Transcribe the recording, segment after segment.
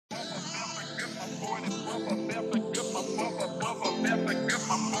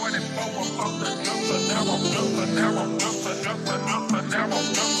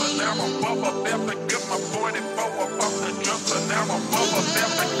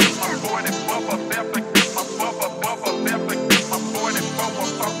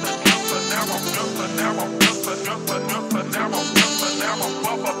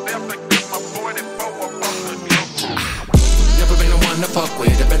To fuck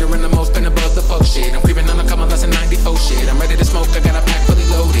with a veteran, the most been above the fuck shit. I'm creeping on a couple less than 94 shit. I'm ready to smoke, I got a pack fully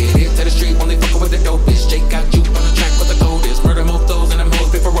loaded. Hit to the street, only fucking with the dopest. Jake got juke on the track with the coldest. Murder mofos and them hoes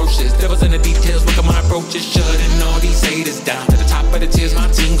be ferocious. Devils in the details, look at my approaches. Shutting all these haters down. To the top of the tiers, my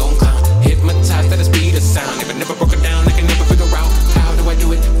team gon' climb. Hypnotized at the speed of sound. If I never broke it down, I can never figure out how do I do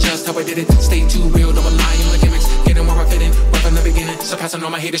it, just how I did it. Stay too real, don't rely on the gimmicks. Getting where I fit in, right from the beginning. Surpassing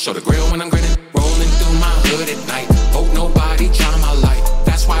all my haters, show the grill when I'm grinning. Rolling through my hood at night. Hope nobody try my life.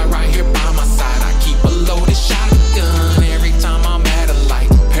 That's why right here by my side I keep a loaded shotgun every time I'm at a light.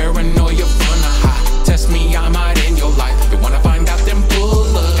 Paranoia from the high. Test me, I might end your life. You wanna find out, then pull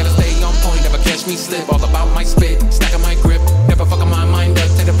up. Gotta stay on point, never catch me slip. All about my spit, stacking my grip. Never fucking my mind up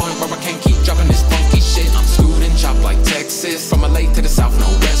to the point where I can't keep dropping this funky shit. I'm screwed and chopped like Texas. From LA to the south, no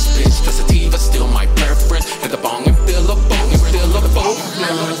rest, bitch. The sativa still my preference. Hit the bong and fill a bong and fill a bowl.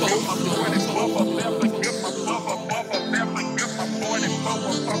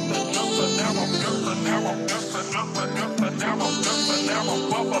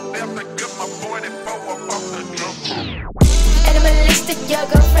 Animalistic, your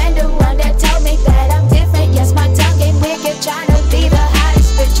girlfriend, the one that told me that I'm different. Yes, my tongue ain't wicked, tryna be the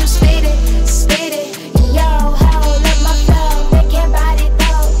hottest, but you spit it. Yo, hold up my flow, they can't bite it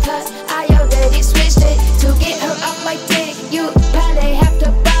though, cause I already switched it. To get her off my dick, you probably have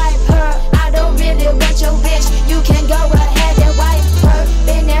to bribe her. I don't really want your bitch, you can go ahead and wipe her.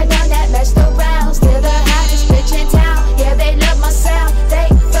 Been there, done that, messed around, still the hottest bitch in town. Yeah, they love my sound, they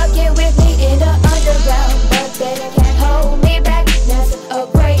fucking with me in the underground, but they can't hold me back. That's a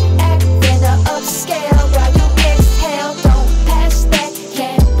great act in the upscale. While you exhale, don't pass that.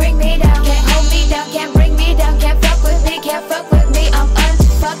 Can't bring me down, can't hold me down, can't bring me down, can't fuck with me, can't fuck with me. I'm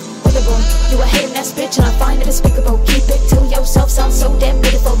unfuckable. You a hating ass bitch and I find it despicable. Keep it to yourself, sounds so damn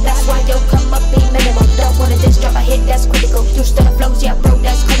beautiful. That's why you'll come up be minimal. Don't wanna just drop a hit that's critical. You still the flows, yeah bro,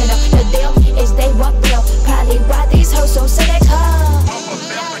 that's criminal. The deal is they want real. Probably why these hoes so select her.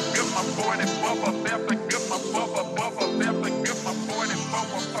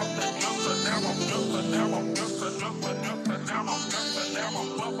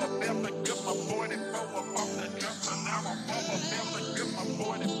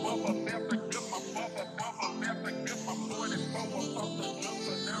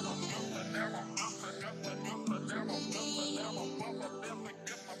 Never